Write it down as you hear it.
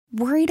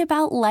Worried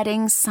about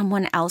letting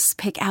someone else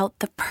pick out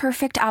the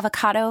perfect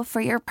avocado for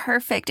your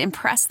perfect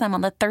impress them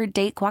on the third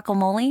date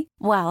guacamole?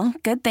 Well,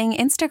 good thing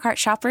Instacart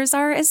shoppers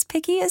are as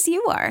picky as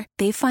you are.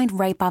 They find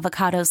ripe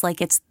avocados like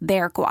it's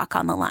their guac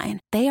on the line.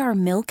 They are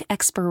milk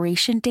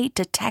expiration date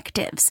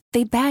detectives.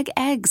 They bag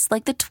eggs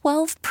like the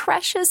 12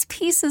 precious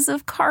pieces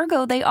of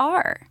cargo they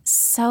are.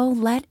 So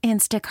let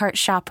Instacart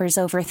shoppers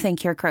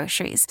overthink your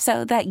groceries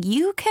so that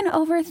you can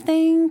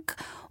overthink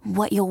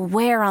what you'll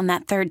wear on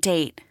that third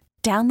date.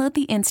 Download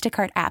the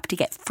Instacart app to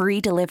get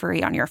free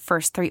delivery on your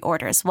first 3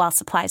 orders while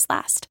supplies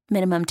last.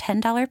 Minimum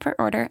 $10 per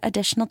order.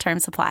 Additional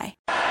terms apply.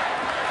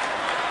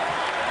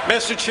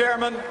 Mr.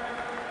 Chairman,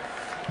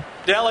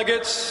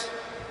 delegates,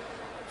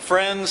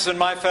 friends, and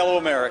my fellow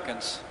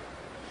Americans,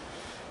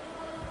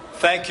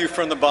 thank you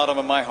from the bottom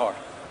of my heart.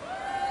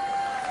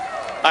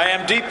 I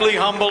am deeply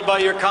humbled by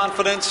your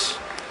confidence,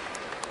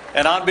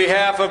 and on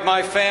behalf of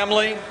my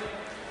family,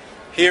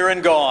 here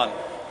and gone,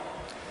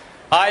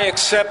 I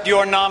accept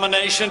your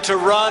nomination to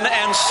run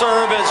and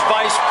serve as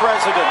Vice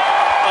President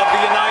of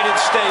the United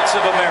States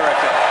of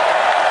America.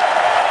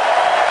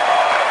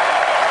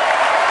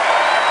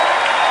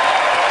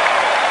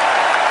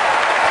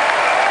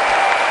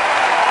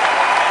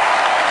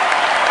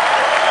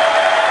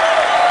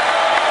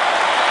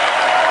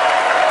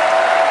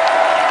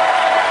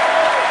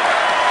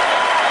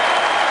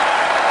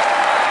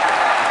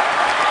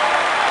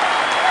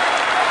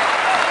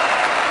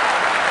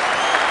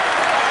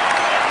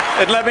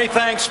 And let me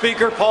thank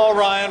Speaker Paul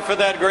Ryan for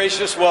that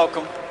gracious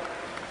welcome.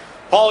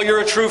 Paul, you're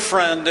a true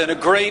friend and a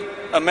great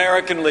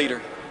American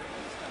leader.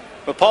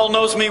 But Paul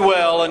knows me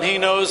well, and he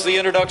knows the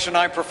introduction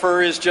I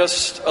prefer is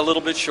just a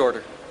little bit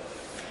shorter.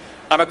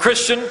 I'm a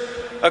Christian,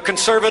 a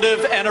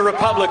conservative, and a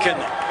Republican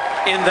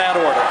in that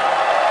order.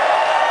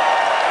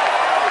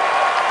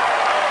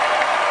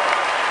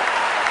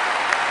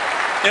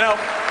 You know,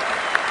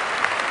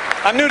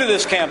 I'm new to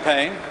this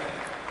campaign,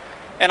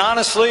 and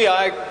honestly,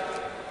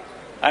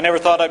 I never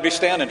thought I'd be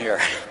standing here.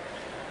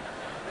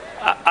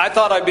 I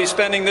thought I'd be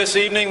spending this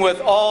evening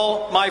with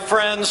all my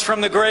friends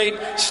from the great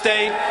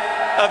state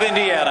of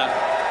Indiana.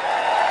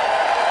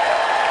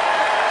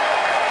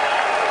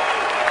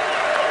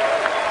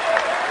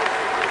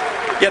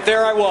 Yet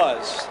there I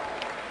was,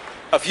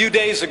 a few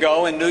days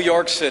ago in New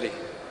York City,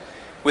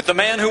 with the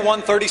man who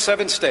won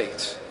 37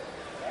 states,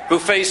 who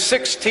faced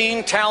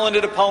 16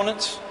 talented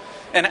opponents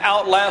and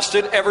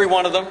outlasted every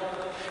one of them,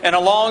 and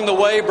along the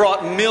way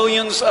brought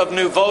millions of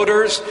new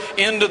voters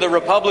into the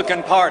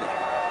Republican Party.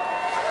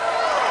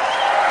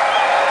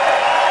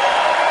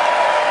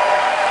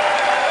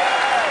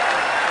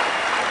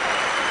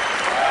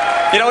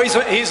 You know,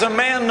 he's a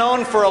man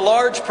known for a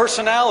large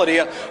personality,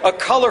 a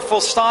colorful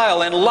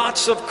style, and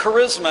lots of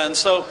charisma, and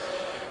so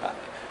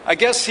I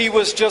guess he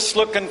was just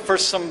looking for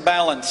some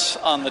balance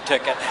on the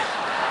ticket.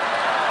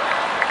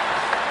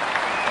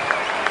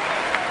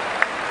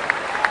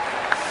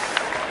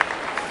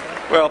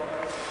 Well,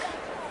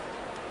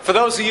 for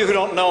those of you who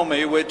don't know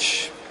me,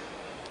 which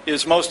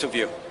is most of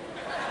you,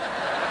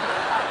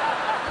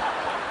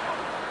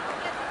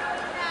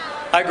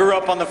 I grew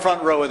up on the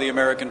front row of the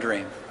American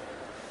dream.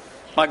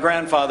 My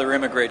grandfather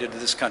immigrated to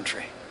this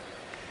country.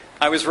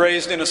 I was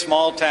raised in a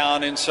small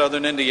town in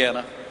southern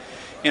Indiana,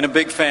 in a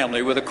big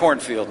family with a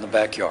cornfield in the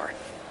backyard.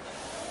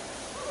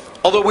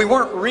 Although we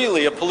weren't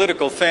really a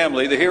political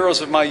family, the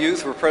heroes of my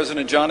youth were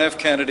President John F.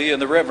 Kennedy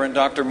and the Reverend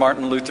Dr.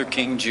 Martin Luther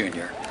King,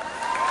 Jr.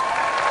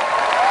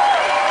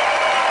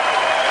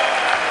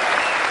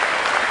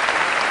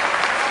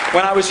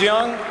 When I was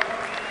young,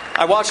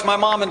 I watched my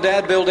mom and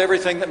dad build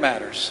everything that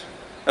matters: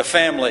 a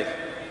family,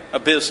 a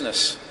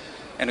business,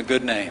 and a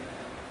good name.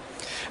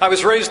 I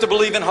was raised to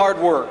believe in hard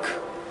work,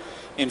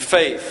 in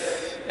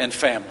faith, and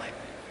family.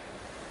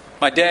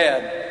 My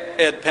dad,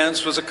 Ed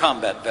Pence, was a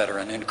combat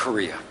veteran in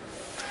Korea.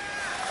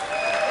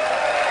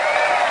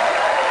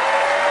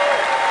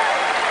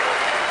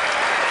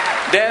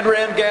 Dad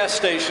ran gas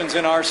stations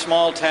in our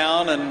small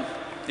town, and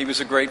he was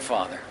a great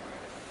father.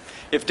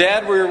 If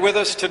Dad were with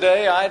us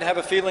today, I'd have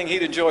a feeling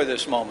he'd enjoy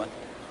this moment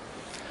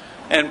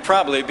and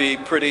probably be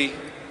pretty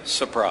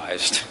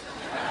surprised.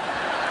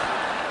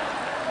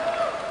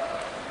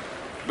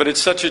 But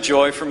it's such a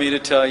joy for me to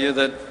tell you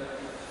that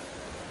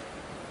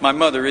my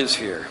mother is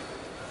here.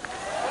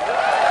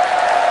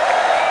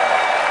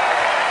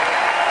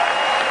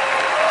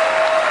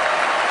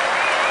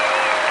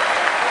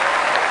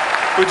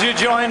 Would you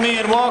join me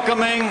in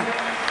welcoming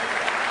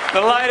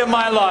the light of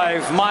my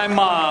life, my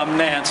mom,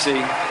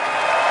 Nancy?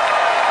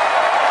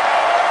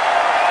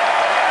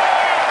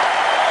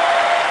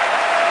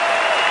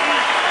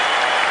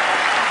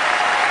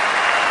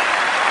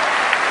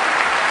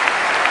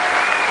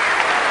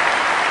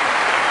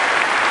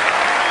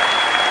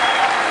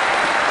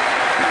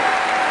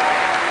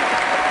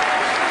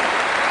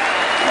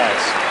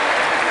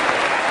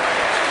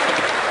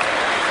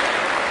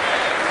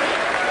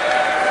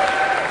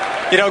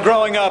 You know,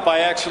 growing up, I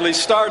actually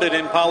started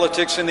in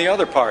politics in the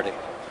other party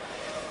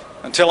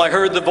until I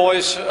heard the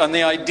voice and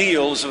the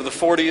ideals of the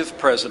 40th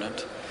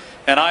president,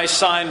 and I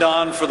signed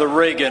on for the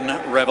Reagan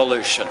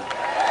Revolution.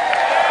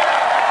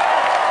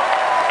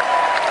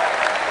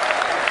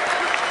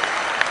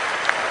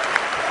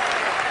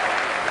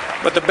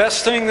 But the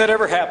best thing that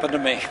ever happened to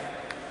me,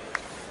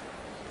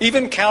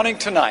 even counting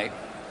tonight,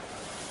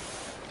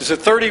 is that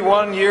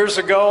 31 years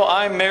ago,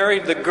 I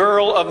married the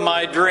girl of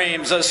my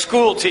dreams, a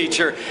school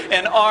teacher,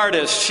 an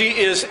artist. She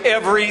is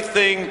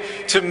everything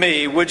to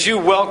me. Would you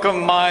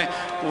welcome my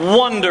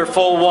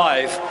wonderful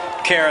wife,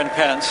 Karen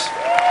Pence?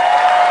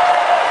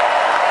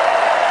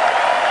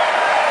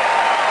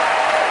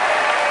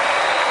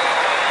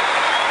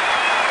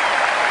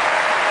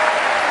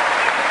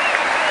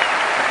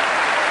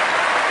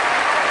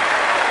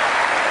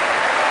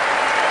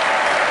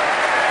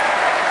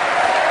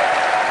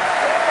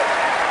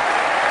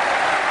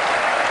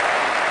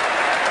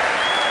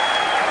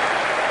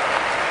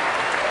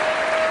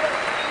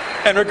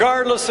 And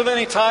regardless of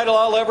any title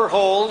I'll ever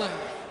hold,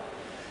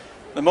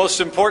 the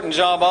most important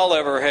job I'll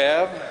ever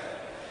have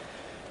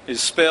is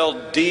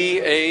spelled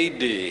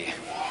D-A-D.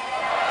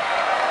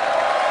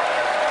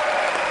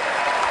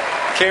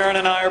 Karen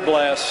and I are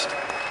blessed.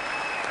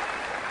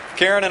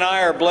 Karen and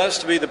I are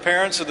blessed to be the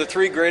parents of the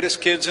three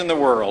greatest kids in the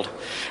world.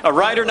 A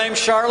writer named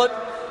Charlotte,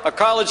 a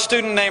college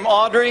student named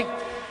Audrey,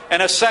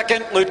 and a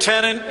second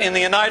lieutenant in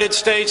the United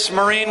States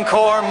Marine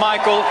Corps,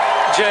 Michael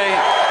J.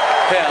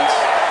 Pence.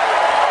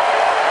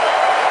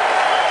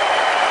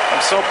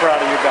 I'm so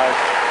proud of you guys.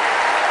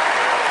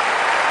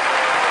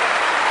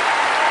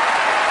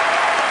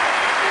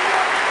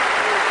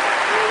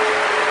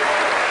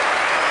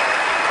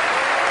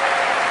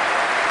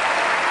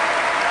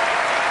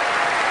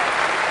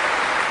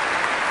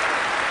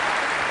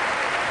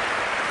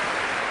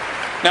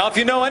 Now, if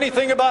you know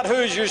anything about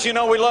Hoosiers, you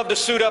know we love to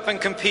suit up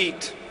and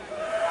compete.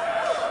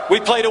 We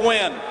play to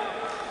win.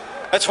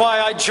 That's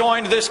why I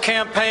joined this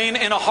campaign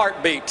in a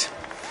heartbeat.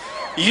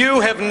 You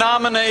have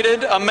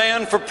nominated a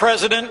man for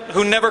president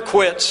who never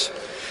quits,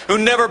 who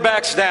never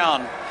backs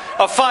down,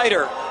 a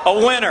fighter,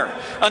 a winner.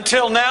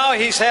 Until now,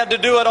 he's had to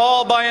do it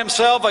all by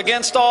himself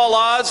against all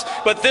odds.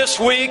 But this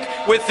week,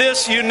 with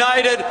this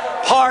united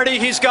party,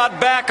 he's got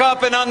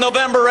backup. And on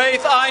November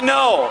 8th, I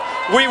know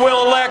we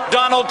will elect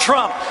Donald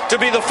Trump to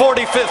be the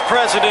 45th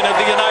president of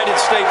the United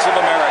States of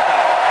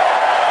America.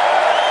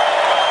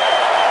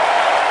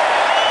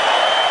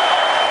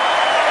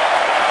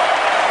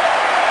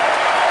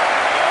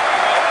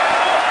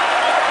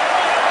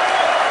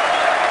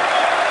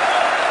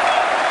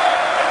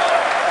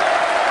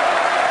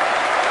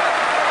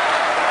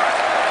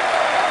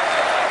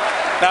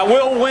 Now,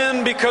 we'll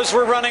win because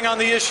we're running on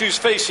the issues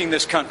facing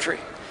this country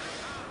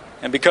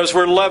and because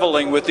we're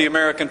leveling with the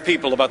American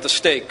people about the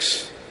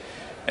stakes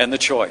and the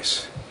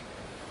choice.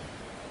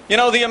 You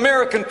know, the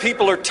American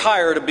people are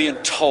tired of being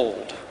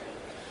told.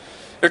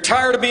 They're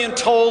tired of being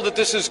told that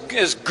this is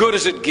as good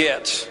as it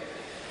gets.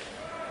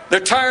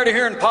 They're tired of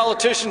hearing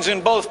politicians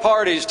in both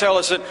parties tell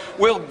us that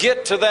we'll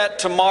get to that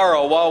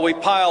tomorrow while we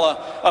pile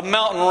a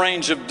mountain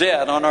range of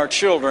debt on our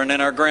children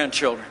and our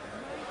grandchildren.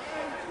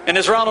 And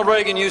as Ronald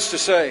Reagan used to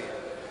say,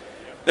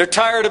 they're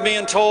tired of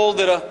being told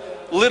that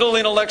a little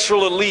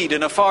intellectual elite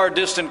in a far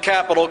distant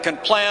capital can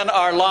plan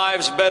our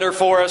lives better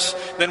for us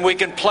than we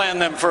can plan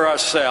them for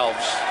ourselves.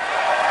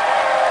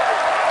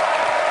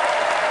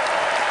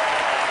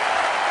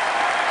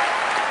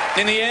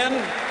 In the end,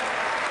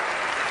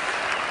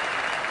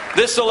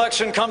 this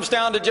election comes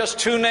down to just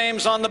two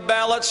names on the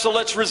ballot, so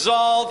let's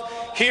resolve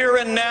here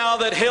and now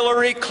that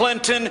Hillary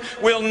Clinton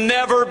will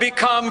never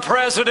become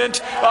president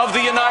of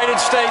the United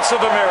States of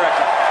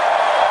America.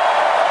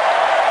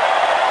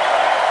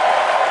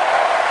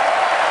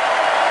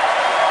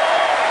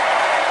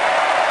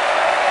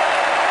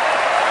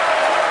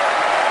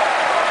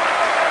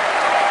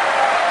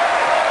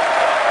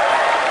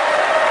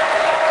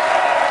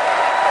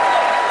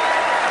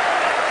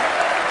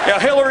 Now,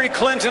 Hillary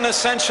Clinton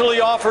essentially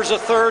offers a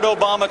third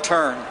Obama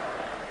term,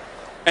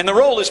 and the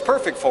role is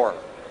perfect for her.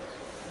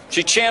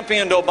 She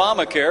championed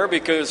Obamacare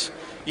because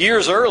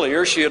years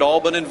earlier she had all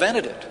but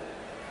invented it.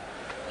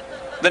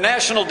 The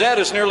national debt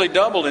has nearly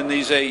doubled in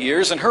these 8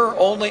 years, and her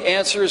only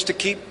answer is to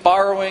keep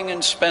borrowing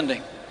and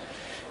spending.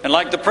 And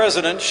like the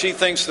president, she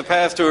thinks the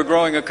path to a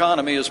growing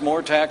economy is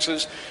more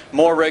taxes,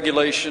 more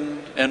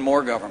regulation, and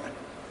more government.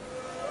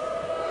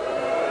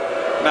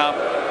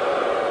 Now,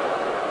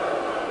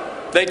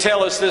 they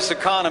tell us this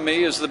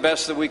economy is the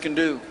best that we can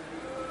do.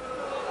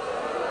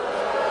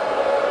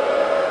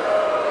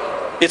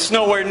 It's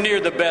nowhere near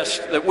the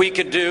best that we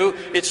could do.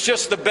 It's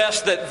just the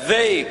best that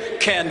they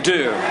can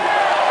do.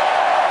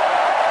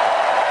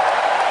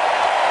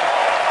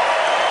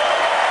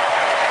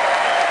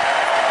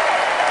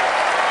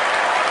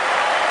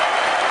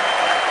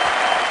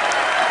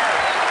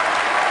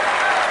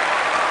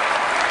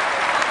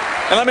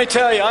 And let me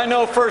tell you, I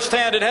know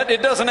firsthand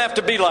it doesn't have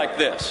to be like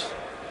this.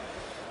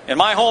 In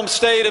my home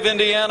state of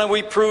Indiana,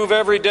 we prove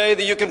every day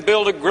that you can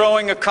build a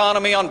growing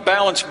economy on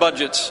balanced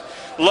budgets,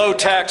 low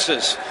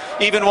taxes,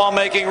 even while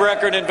making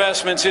record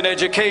investments in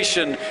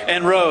education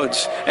and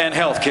roads and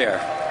health care.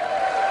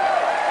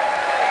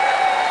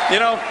 You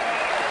know,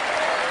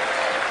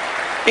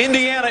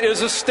 Indiana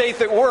is a state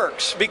that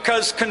works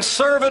because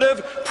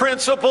conservative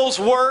principles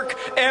work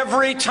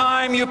every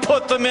time you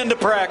put them into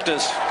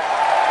practice.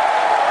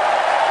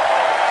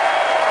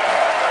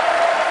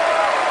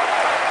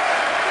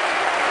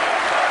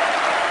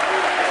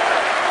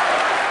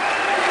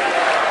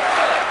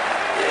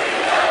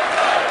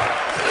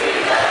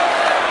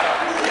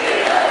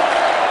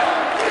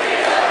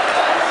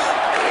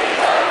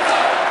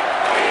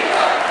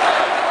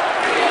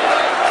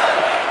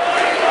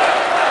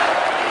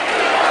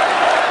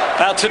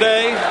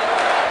 Today,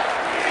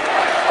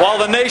 while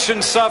the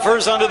nation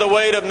suffers under the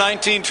weight of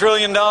 $19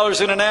 trillion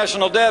in a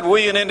national debt,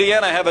 we in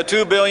Indiana have a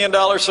 $2 billion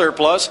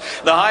surplus,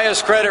 the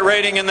highest credit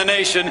rating in the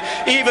nation,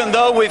 even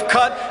though we've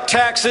cut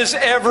taxes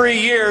every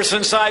year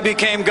since I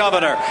became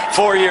governor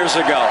 4 years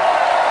ago.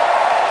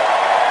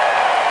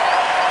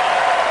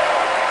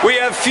 We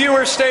have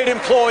fewer state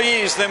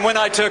employees than when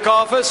I took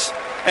office,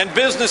 and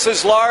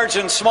businesses large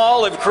and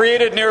small have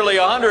created nearly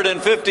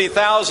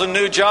 150,000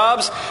 new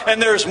jobs,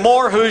 and there's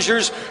more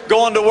Hoosiers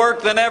going to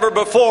work than ever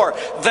before.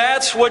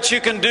 That's what you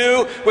can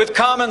do with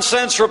common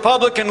sense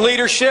Republican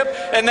leadership,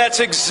 and that's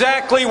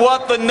exactly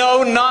what the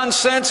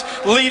no-nonsense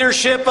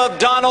leadership of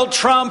Donald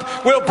Trump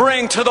will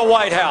bring to the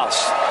White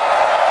House.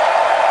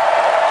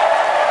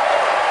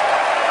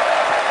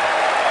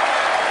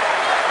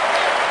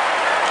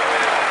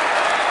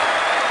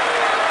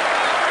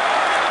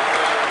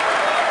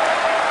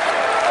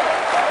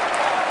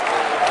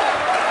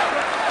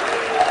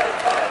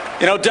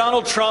 You know,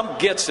 Donald Trump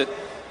gets it.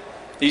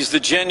 He's the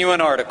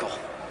genuine article.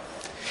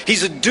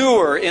 He's a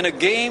doer in a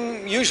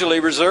game usually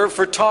reserved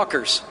for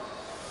talkers.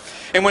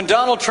 And when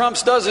Donald Trump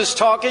does his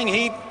talking,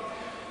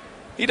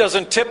 he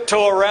doesn't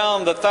tiptoe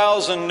around the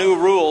 1,000 new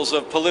rules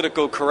of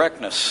political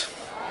correctness.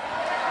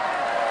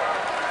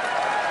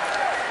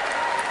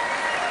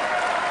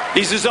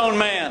 He's his own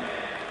man,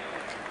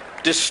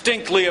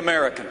 distinctly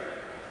American.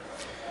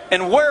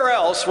 And where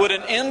else would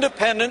an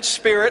independent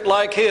spirit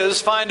like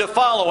his find a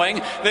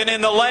following than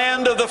in the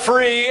land of the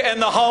free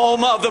and the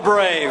home of the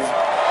brave?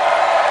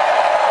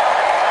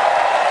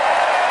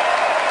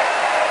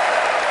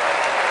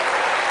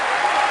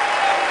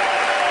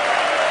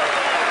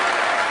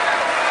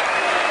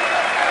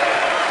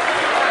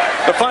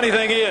 The funny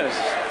thing is,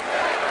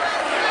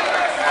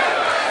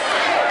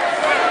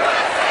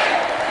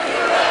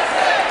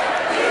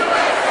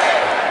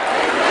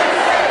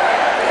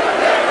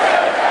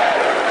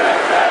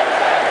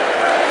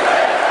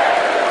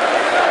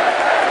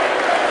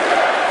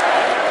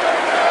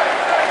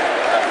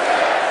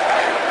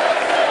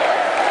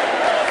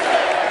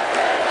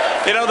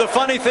 the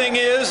funny thing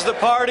is, the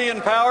party in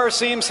power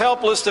seems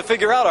helpless to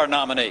figure out our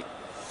nominee.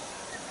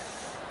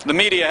 The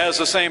media has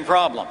the same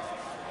problem.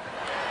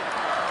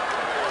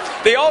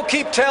 They all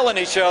keep telling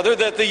each other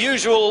that the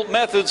usual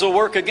methods will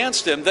work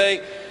against him.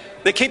 They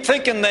keep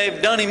thinking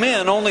they've done him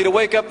in, only to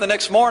wake up the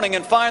next morning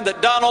and find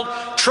that Donald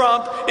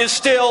Trump is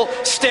still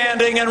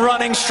standing and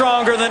running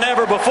stronger than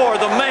ever before.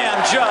 The man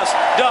just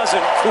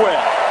doesn't quit.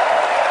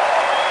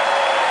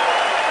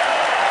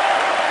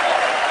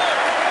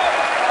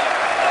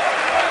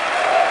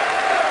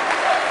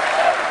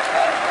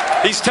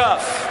 He's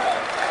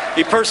tough.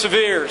 He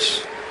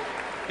perseveres.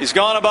 He's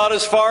gone about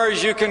as far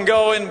as you can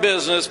go in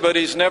business, but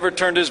he's never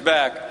turned his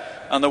back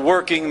on the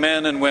working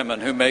men and women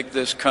who make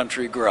this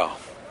country grow.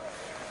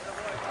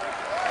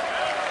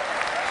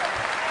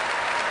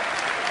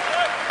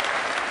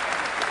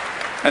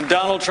 And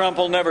Donald Trump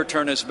will never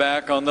turn his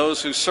back on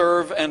those who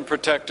serve and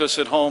protect us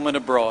at home and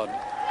abroad.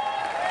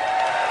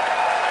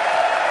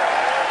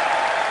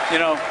 You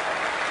know,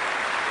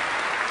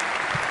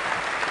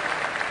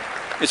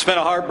 it's been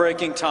a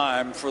heartbreaking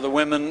time for the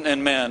women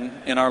and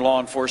men in our law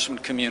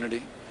enforcement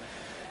community.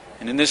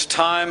 And in this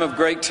time of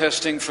great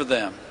testing for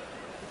them,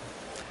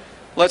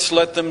 let's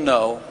let them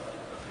know,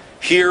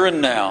 here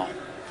and now,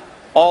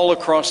 all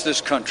across this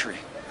country,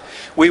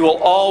 we will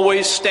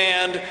always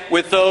stand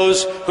with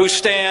those who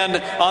stand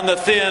on the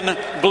thin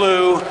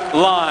blue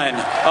line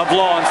of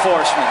law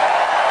enforcement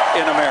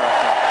in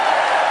America.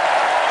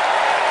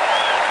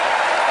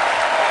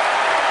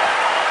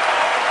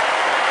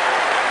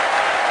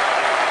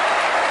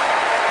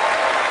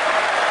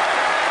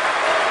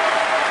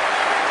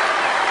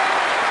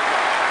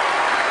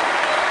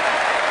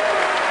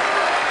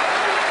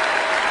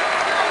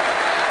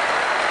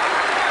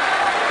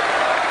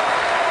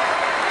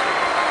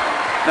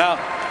 Now,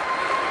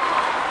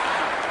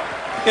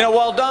 you know,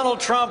 while Donald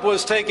Trump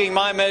was taking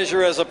my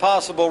measure as a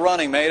possible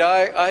running mate,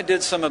 I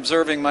did some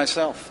observing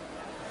myself.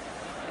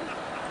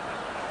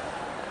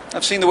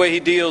 I've seen the way he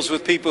deals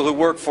with people who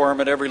work for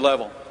him at every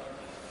level.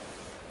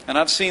 And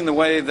I've seen the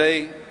way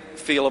they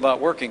feel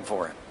about working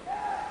for him.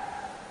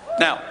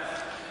 Now,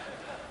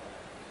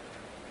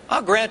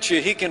 I'll grant you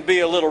he can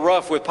be a little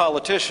rough with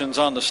politicians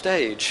on the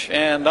stage,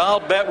 and I'll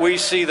bet we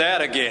see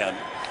that again.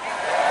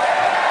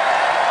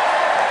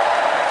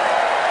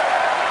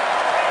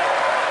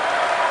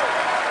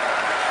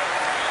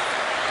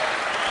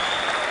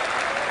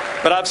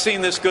 But I've seen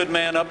this good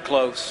man up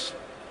close.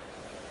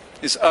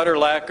 His utter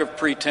lack of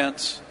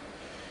pretense,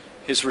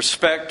 his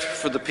respect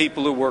for the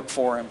people who work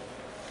for him,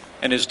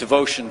 and his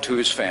devotion to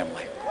his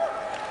family.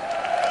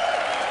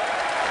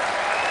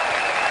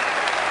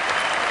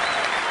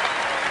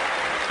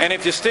 And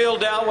if you still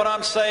doubt what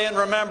I'm saying,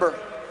 remember,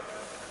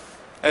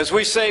 as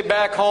we say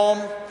back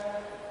home,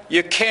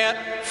 you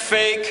can't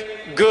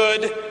fake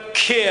good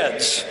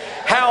kids.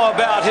 How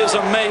about his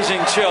amazing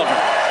children?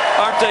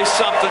 Aren't they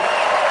something?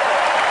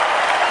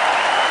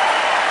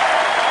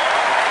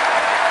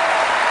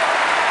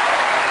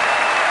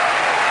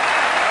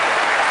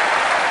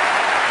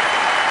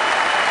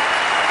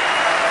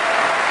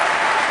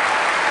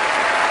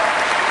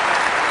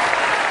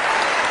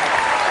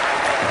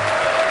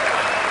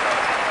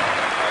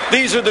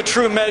 These are the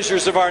true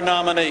measures of our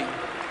nominee,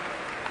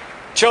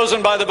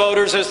 chosen by the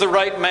voters as the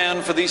right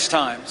man for these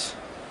times.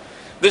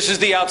 This is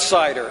the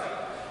outsider,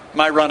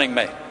 my running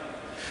mate,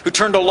 who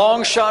turned a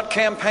long-shot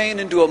campaign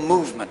into a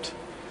movement.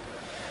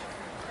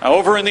 Now,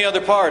 over in the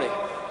other party,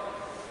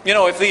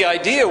 if the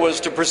idea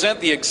was to present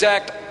the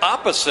exact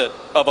opposite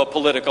of a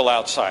political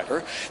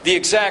outsider, the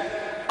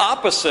exact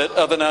opposite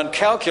of an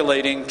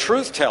uncalculating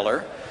truth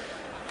teller,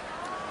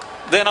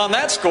 then on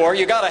that score,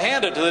 you got to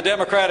hand it to the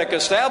Democratic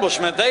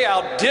establishment. They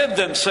outdid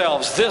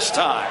themselves this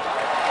time.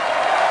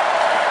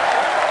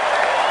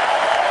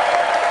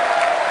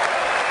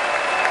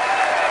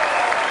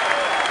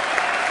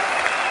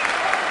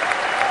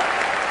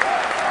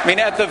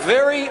 At the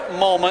very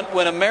moment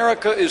when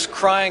America is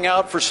crying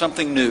out for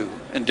something new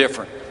and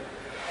different,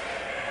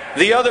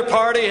 the other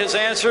party has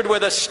answered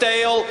with a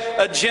stale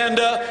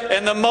agenda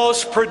and the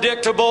most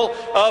predictable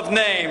of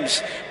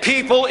names.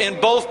 People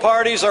in both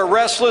parties are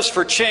restless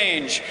for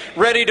change,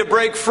 ready to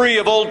break free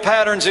of old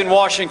patterns in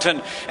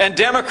Washington. And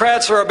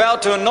Democrats are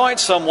about to anoint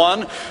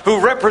someone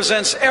who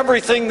represents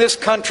everything this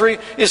country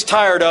is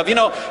tired of.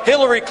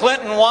 Hillary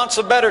Clinton wants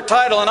a better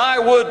title, and I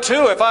would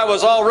too if I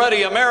was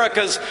already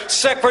America's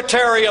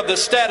Secretary of the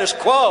Status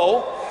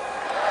Quo.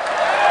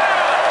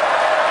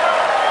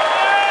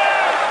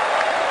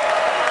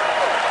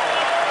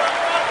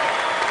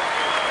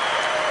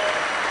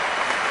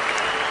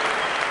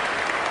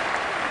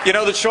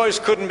 The choice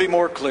couldn't be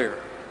more clear.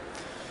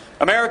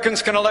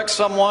 Americans can elect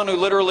someone who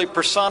literally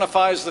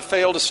personifies the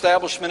failed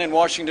establishment in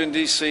Washington,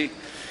 D.C.,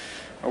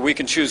 or we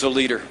can choose a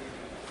leader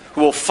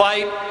who will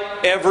fight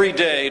every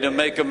day to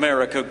make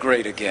America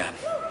great again.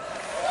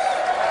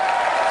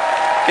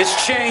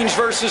 It's change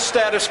versus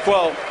status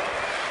quo.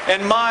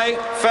 And my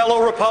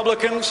fellow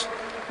Republicans,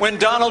 when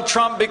Donald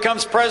Trump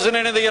becomes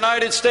President of the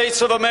United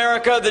States of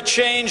America, the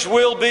change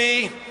will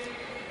be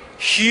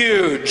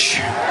huge.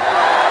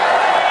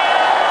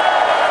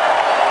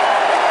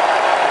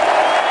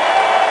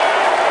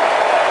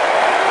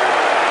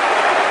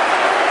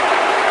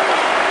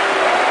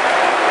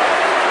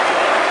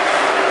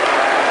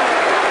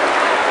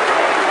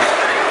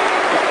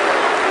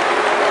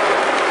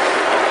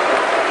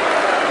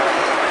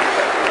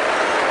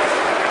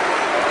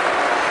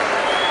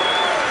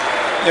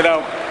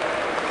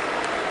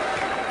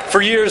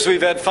 For years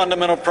we've had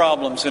fundamental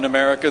problems in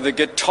America that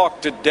get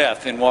talked to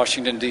death in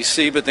Washington,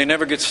 D.C., but they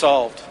never get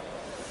solved,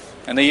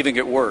 and they even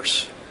get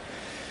worse.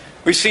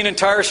 We've seen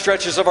entire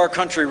stretches of our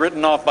country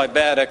written off by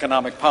bad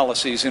economic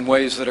policies in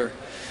ways that are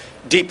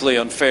deeply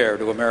unfair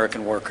to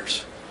American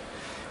workers.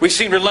 We've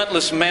seen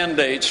relentless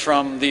mandates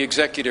from the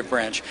executive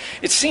branch.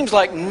 It seems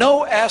like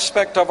no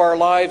aspect of our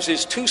lives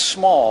is too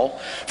small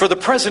for the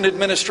present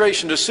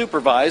administration to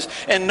supervise,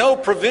 and no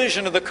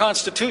provision of the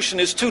Constitution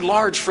is too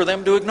large for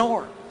them to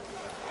ignore.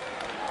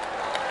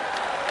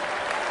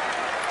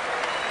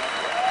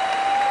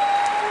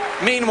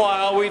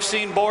 Meanwhile, we've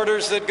seen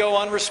borders that go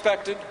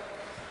unrespected,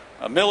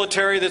 a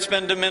military that's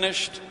been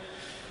diminished,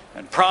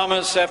 and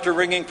promise after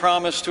ringing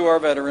promise to our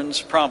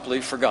veterans promptly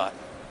forgotten.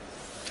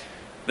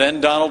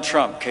 Then Donald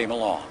Trump came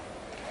along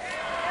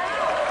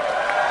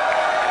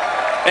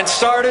and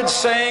started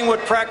saying what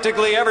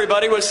practically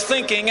everybody was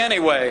thinking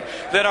anyway,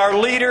 that our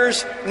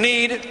leaders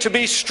need to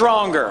be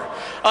stronger.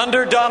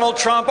 Under Donald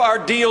Trump,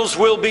 our deals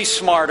will be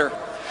smarter.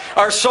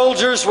 Our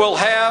soldiers will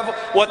have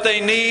what they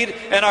need,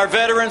 and our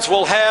veterans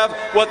will have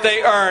what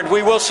they earned.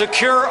 We will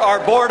secure our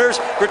borders,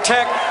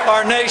 protect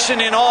our nation.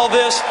 In all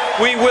this,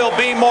 we will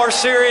be more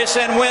serious,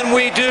 and when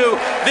we do,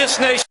 this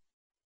nation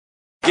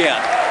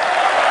again.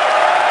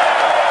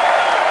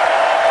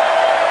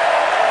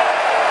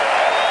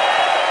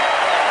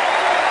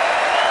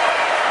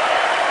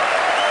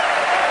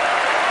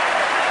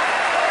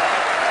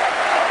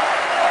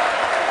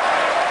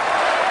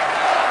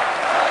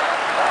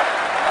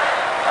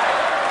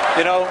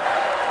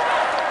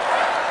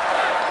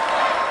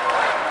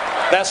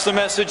 That's the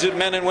message that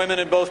men and women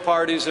in both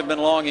parties have been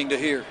longing to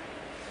hear.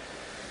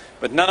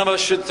 But none of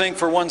us should think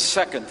for 1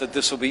 second that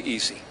this will be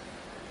easy.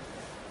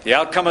 The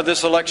outcome of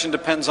this election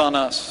depends on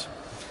us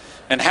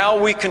and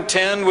how we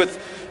contend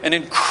with an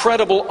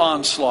incredible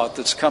onslaught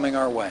that's coming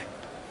our way.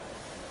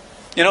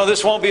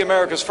 This won't be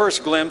America's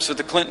first glimpse at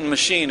the Clinton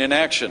machine in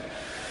action,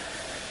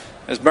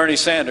 as Bernie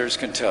Sanders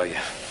can tell you.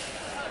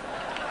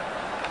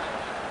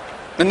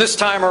 And this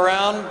time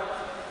around,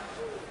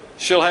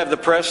 she'll have the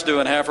press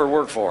doing half her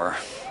work for her.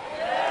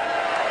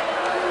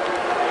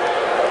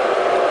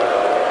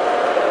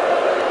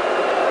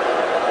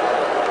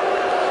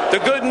 The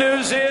good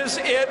news is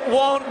it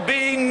won't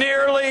be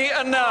nearly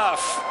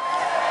enough.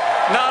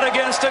 Not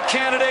against a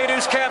candidate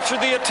who's captured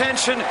the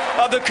attention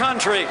of the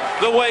country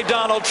the way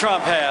Donald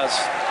Trump has.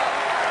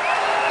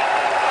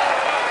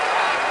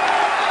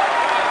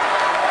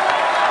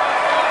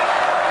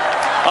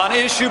 On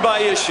issue by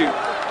issue,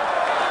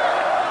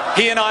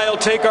 he and I will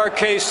take our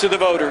case to the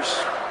voters,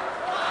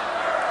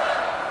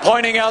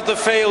 pointing out the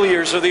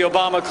failures of the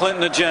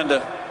Obama-Clinton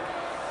agenda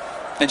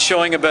and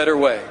showing a better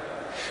way.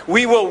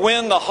 We will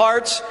win the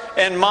hearts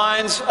and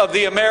minds of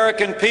the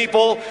American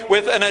people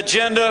with an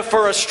agenda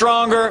for a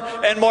stronger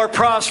and more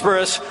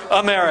prosperous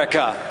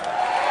America.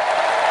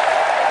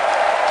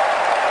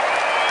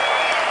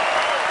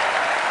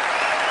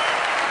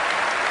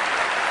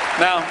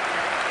 Now,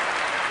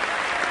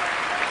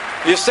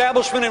 the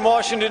establishment in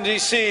Washington,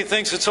 D.C.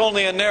 thinks it's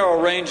only a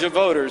narrow range of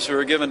voters who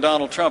are giving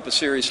Donald Trump a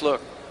serious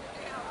look.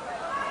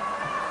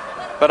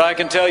 But I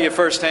can tell you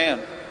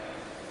firsthand,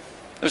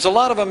 there's a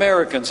lot of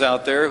Americans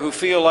out there who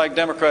feel like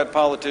Democrat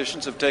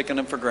politicians have taken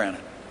them for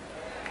granted.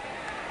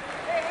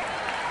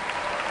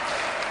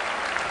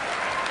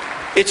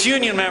 It's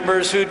union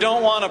members who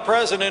don't want a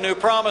president who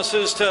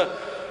promises to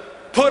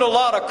put a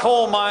lot of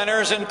coal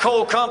miners and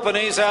coal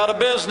companies out of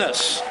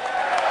business.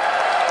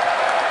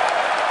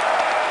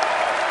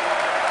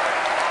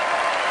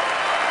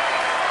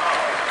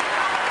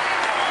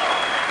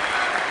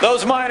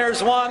 Those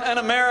miners want an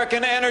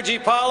American energy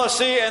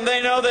policy, and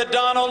they know that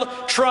Donald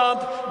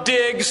Trump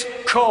digs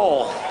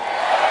coal.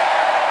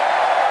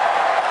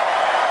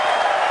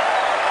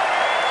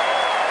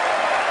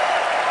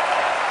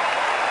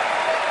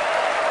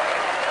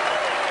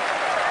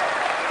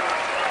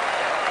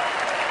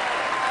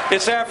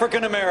 It's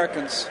African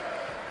Americans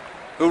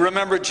who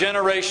remember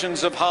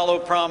generations of hollow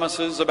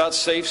promises about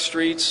safe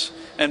streets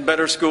and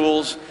better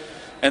schools.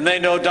 And they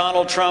know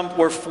Donald Trump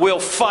will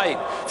fight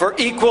for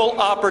equal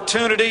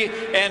opportunity,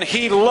 and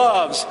he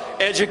loves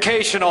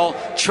educational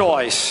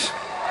choice.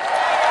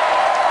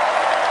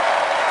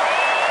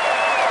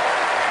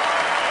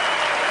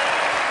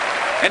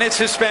 And it's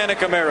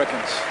Hispanic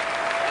Americans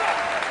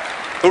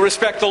who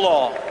respect the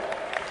law,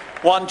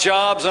 want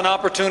jobs and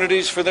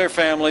opportunities for their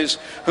families,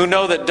 who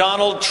know that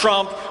Donald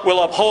Trump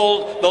will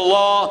uphold the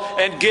law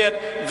and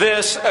get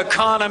this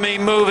economy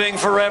moving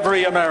for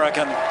every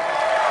American.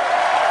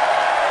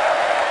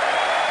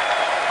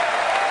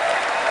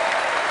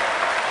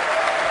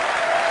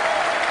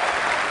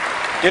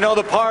 You know,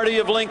 the party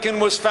of Lincoln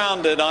was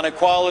founded on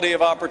equality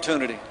of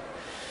opportunity.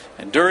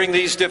 And during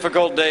these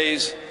difficult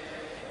days,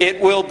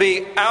 it will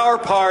be our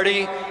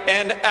party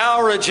and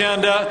our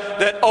agenda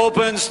that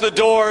opens the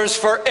doors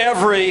for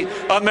every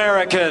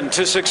American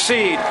to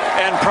succeed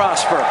and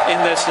prosper in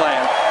this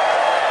land.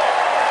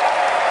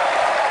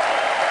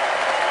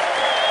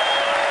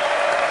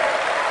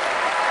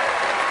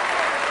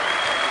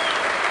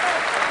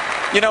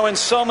 You know, in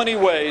so many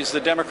ways,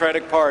 the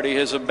Democratic Party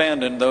has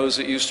abandoned those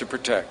it used to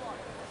protect.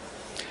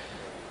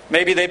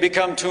 Maybe they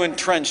become too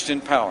entrenched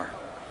in power,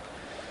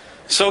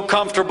 so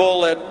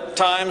comfortable at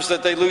times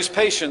that they lose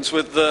patience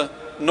with the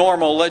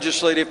normal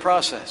legislative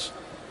process.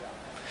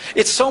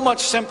 It's so much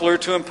simpler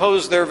to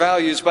impose their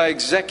values by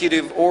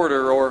executive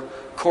order or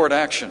court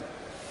action.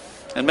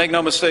 And make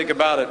no mistake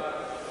about it,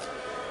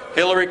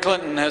 Hillary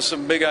Clinton has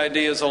some big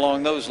ideas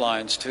along those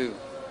lines too.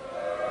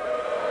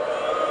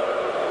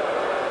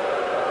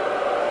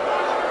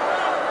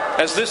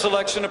 As this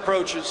election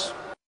approaches,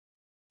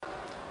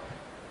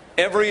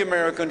 every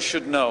American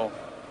should know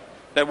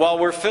that while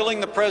we're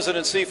filling the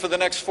presidency for the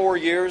next 4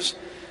 years,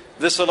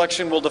 this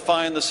election will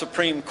define the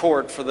Supreme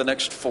Court for the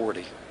next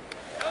 40.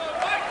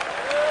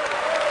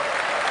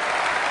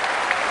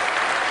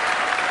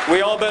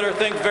 We all better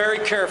think very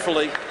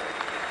carefully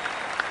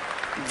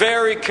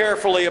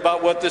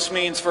about what this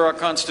means for our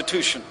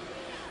Constitution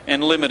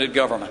and limited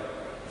government.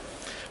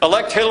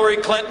 Elect Hillary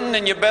Clinton,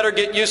 and you better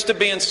get used to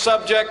being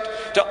subject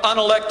to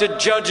unelected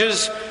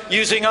judges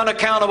using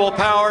unaccountable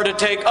power to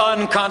take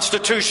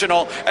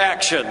unconstitutional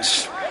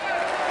actions.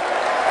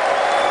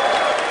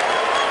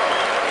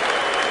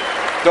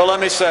 So let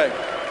me say,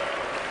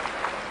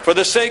 for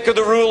the sake of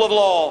the rule of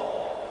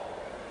law,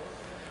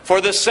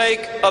 for the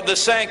sake of the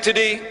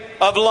sanctity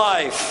of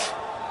life,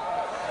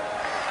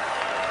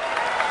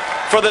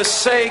 for the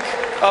sake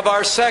of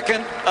our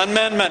Second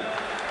Amendment,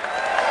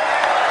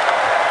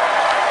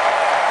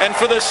 and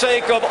for the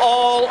sake of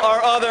all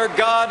our other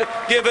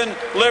God-given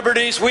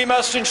liberties, we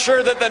must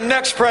ensure that the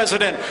next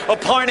president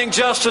appointing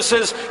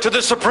justices to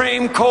the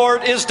Supreme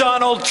Court is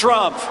Donald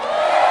Trump.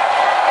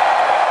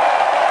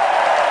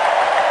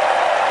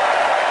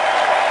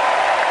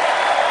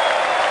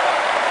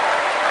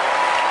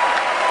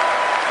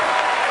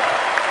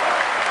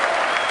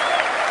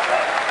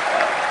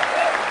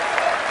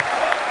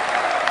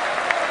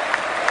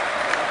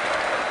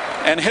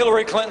 And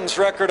Hillary Clinton's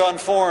record on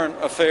foreign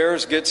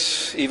affairs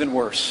gets even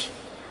worse.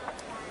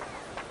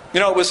 You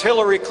know, it was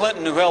Hillary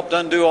Clinton who helped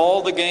undo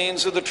all the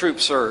gains of the troop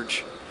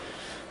surge,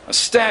 a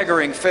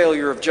staggering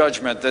failure of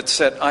judgment that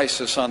set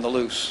ISIS on the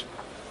loose.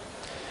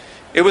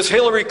 It was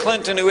Hillary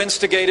Clinton who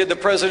instigated the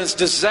president's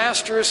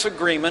disastrous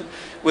agreement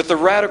with the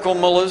radical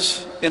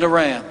mullahs in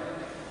Iran.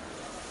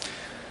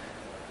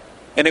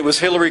 And it was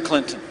Hillary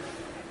Clinton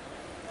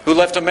who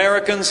left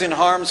Americans in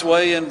harm's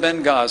way in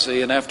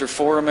Benghazi, and after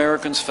 4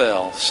 Americans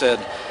fell, said,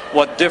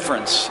 "What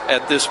difference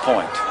at this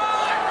point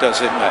does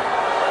it make?"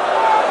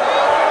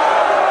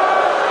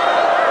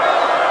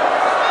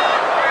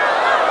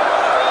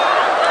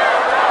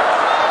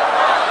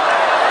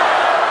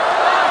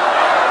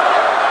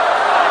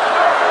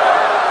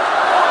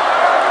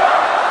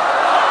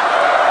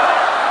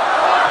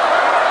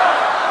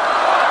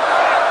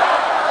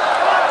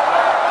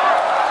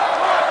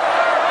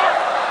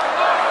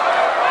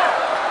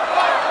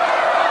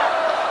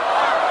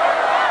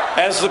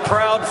 As the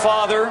proud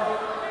father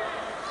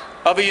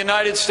of a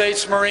United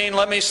States Marine,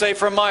 let me say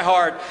from my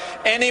heart,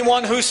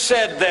 anyone who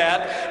said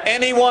that,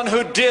 anyone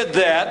who did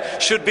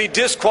that, should be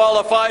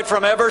disqualified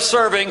from ever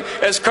serving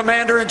as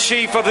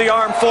Commander-in-Chief of the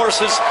Armed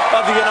Forces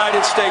of the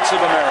United States of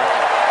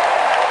America.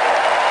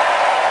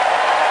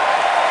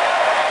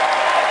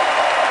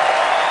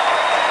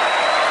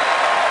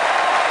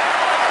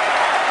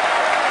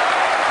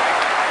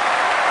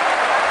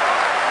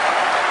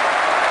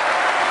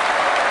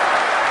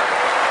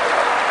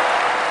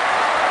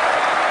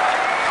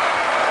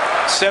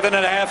 Seven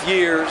and a half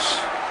years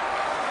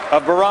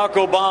of Barack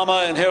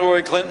Obama and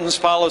Hillary Clinton's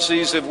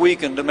policies have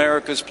weakened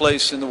America's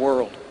place in the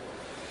world.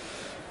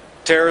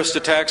 Terrorist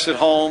attacks at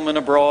home and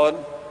abroad,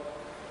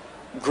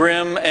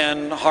 grim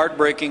and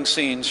heartbreaking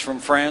scenes from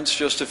France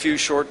just a few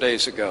short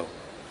days ago,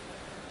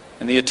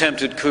 and the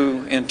attempted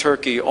coup in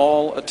Turkey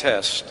all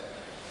attest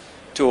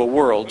to a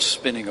world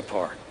spinning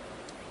apart.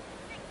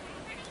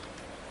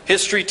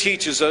 History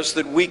teaches us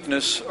that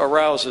weakness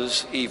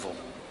arouses evil.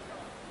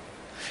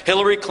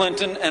 Hillary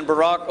Clinton and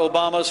Barack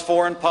Obama's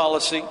foreign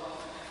policy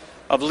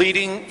of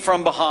leading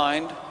from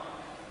behind,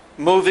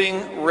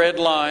 moving red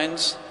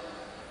lines,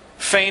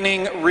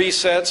 feigning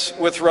resets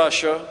with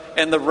Russia,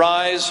 and the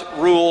rise,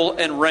 rule,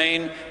 and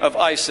reign of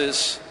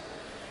ISIS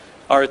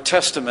are a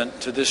testament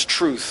to this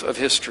truth of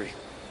history.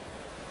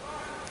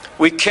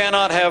 We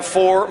cannot have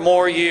 4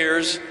 more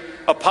years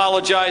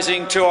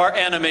apologizing to our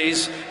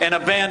enemies and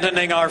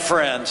abandoning our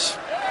friends.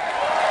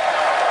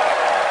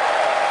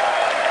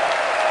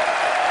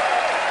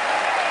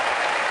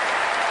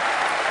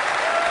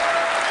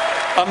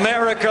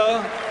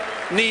 America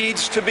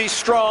needs to be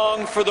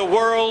strong for the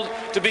world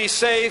to be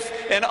safe,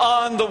 and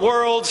on the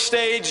world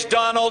stage,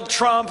 Donald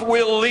Trump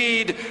will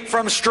lead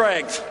from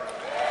strength.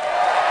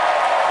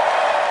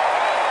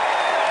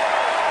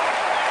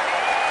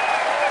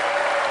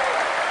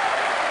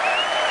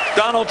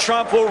 Donald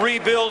Trump will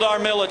rebuild our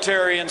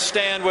military and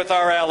stand with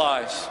our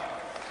allies.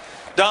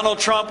 Donald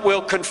Trump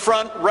will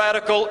confront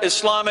radical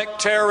Islamic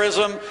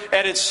terrorism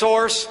at its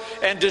source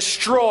and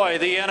destroy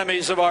the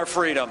enemies of our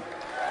freedom.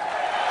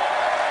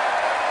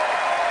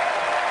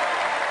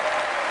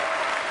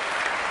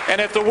 And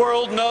if the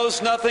world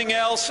knows nothing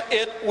else,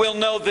 it will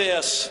know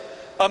this: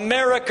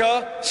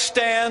 America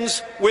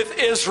stands with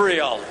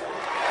Israel.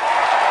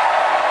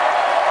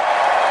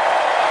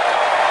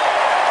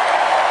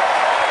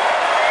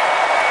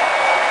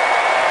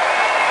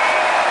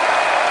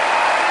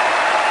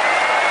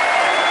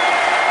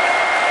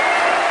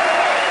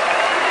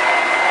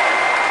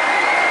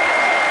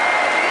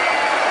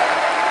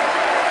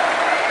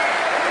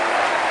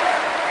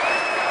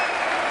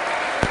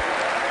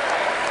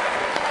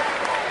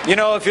 You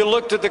know, if you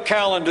looked at the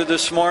calendar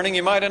this morning,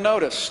 you might have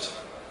noticed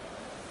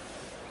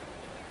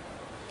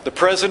the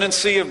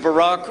presidency of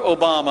Barack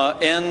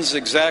Obama ends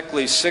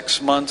exactly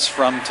 6 months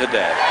from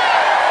today.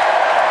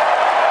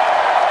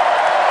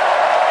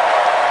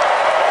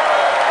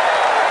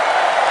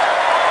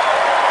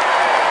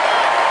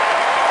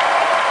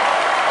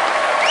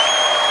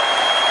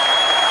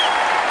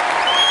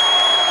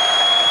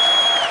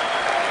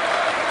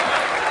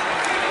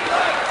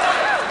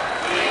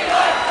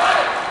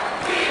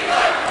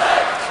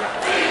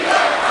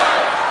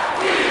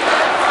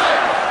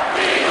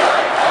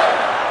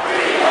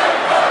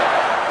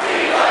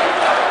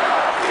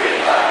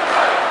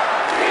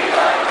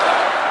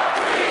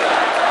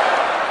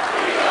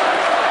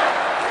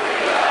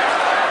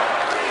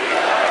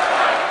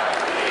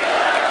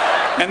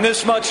 And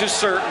this much is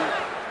certain.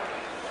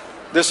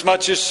 This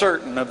much is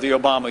certain of the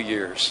Obama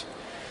years.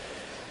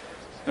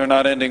 They're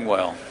not ending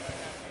well.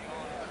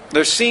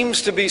 There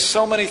seems to be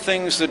so many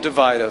things that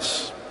divide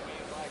us.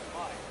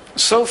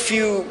 So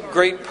few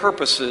great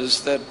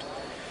purposes that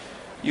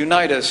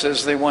unite us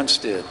as they once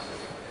did.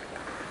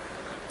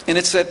 And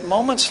it's at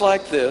moments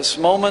like this,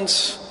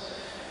 moments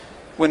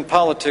when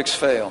politics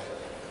fail,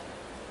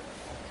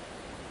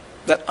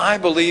 that I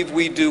believe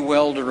we do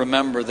well to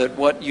remember that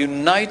what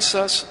unites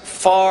us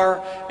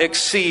far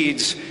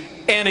exceeds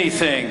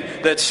anything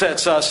that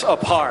sets us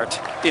apart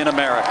in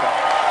America.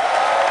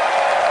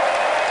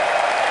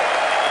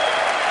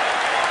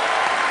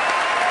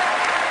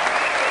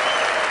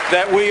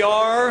 That we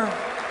are,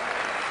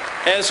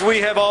 as we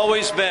have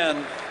always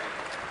been,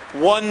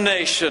 one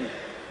nation,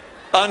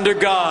 under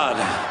God,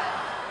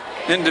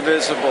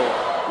 indivisible,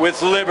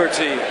 with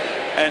liberty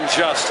and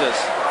justice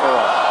for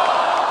all.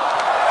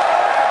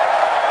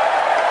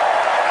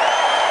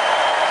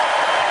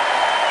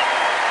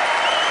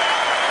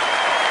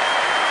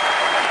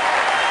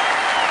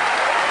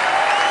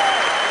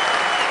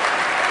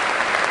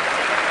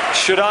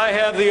 Should I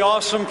have the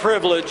awesome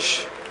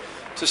privilege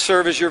to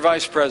serve as your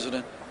Vice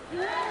President,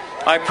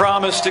 I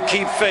promise to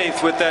keep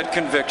faith with that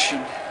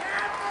conviction,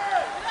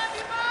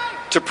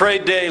 to pray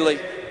daily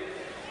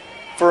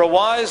for a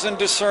wise and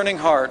discerning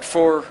heart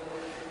for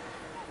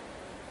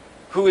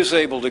who is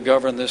able to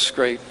govern this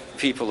great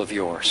people of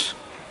yours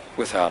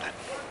without it.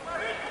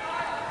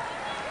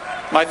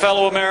 My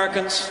fellow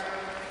Americans,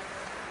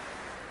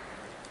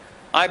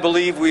 I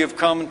believe we have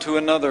come to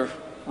another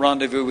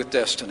rendezvous with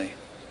destiny.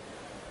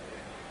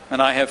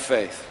 and I have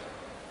faith.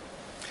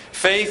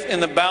 Faith in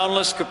the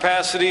boundless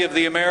capacity of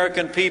the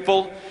American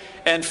people,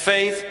 and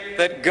faith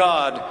that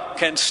God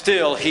can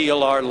still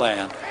heal our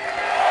land.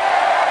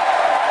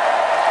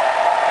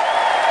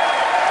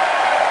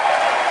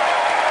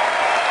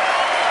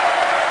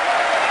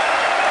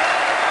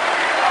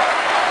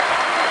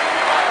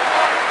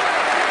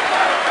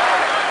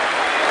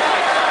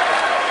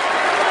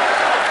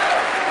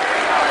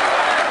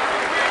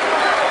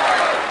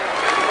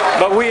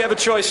 But we have a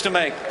choice to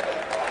make.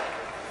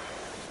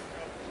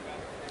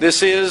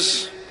 This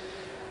is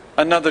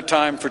another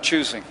time for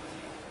choosing.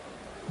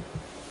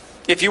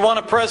 If you want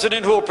a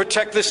president who will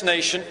protect this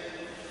nation,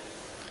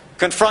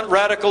 confront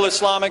radical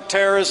Islamic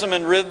terrorism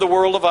and rid the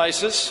world of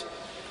ISIS,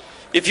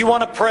 if you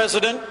want a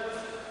president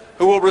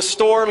who will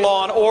restore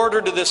law and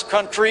order to this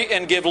country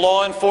and give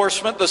law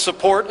enforcement the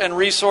support and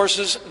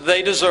resources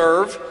they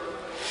deserve,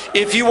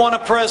 if you want a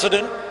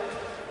president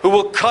who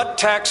will cut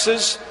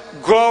taxes,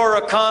 grow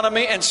our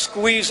economy, and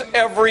squeeze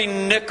every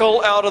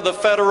nickel out of the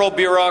federal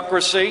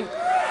bureaucracy,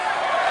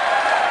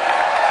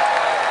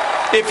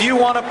 if you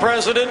want a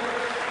president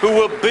who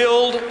will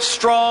build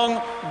strong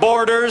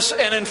borders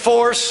and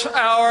enforce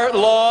our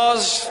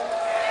laws,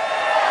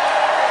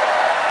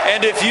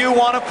 and if you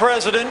want a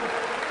president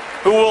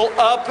who will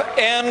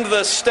upend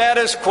the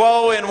status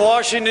quo in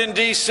Washington,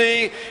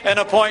 D.C. and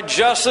appoint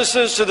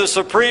justices to the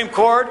Supreme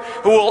Court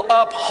who will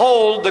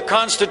uphold the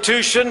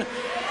Constitution,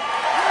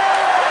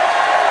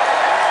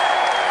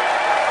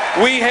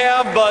 we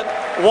have but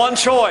one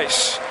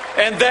choice,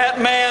 and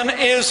that man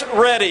is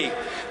ready.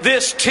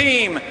 This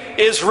team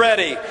is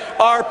ready.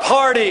 Our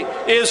party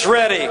is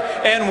ready.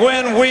 And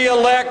when we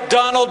elect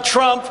Donald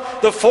Trump,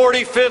 the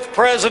 45th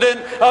President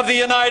of the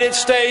United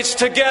States,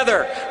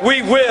 together,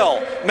 we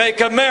will make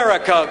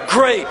America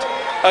great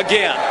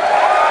again.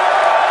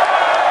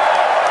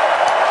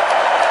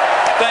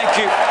 Thank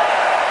you.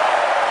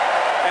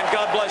 And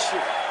God bless you.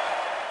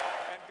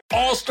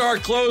 All-star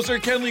closer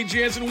Kenley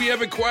Jansen, we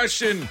have a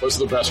question. What's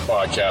the best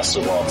podcast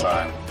of all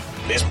time?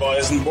 Baseball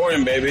isn't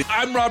boring, baby.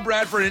 I'm Rob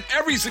Bradford, and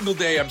every single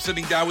day I'm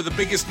sitting down with the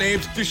biggest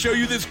names to show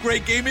you this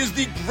great game is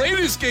the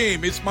greatest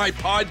game. It's my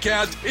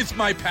podcast. It's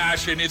my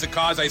passion. It's a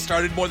cause I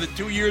started more than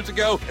 2 years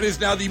ago and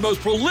is now the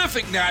most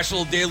prolific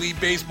national daily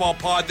baseball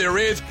pod there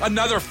is.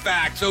 Another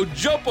fact. So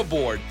jump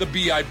aboard the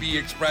BIB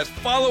Express.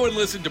 Follow and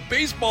listen to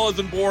Baseball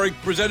Isn't Boring,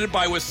 presented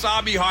by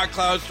Wasabi Hot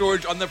Cloud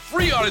Storage on the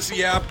free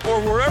Odyssey app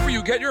or wherever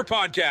you get your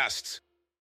podcasts.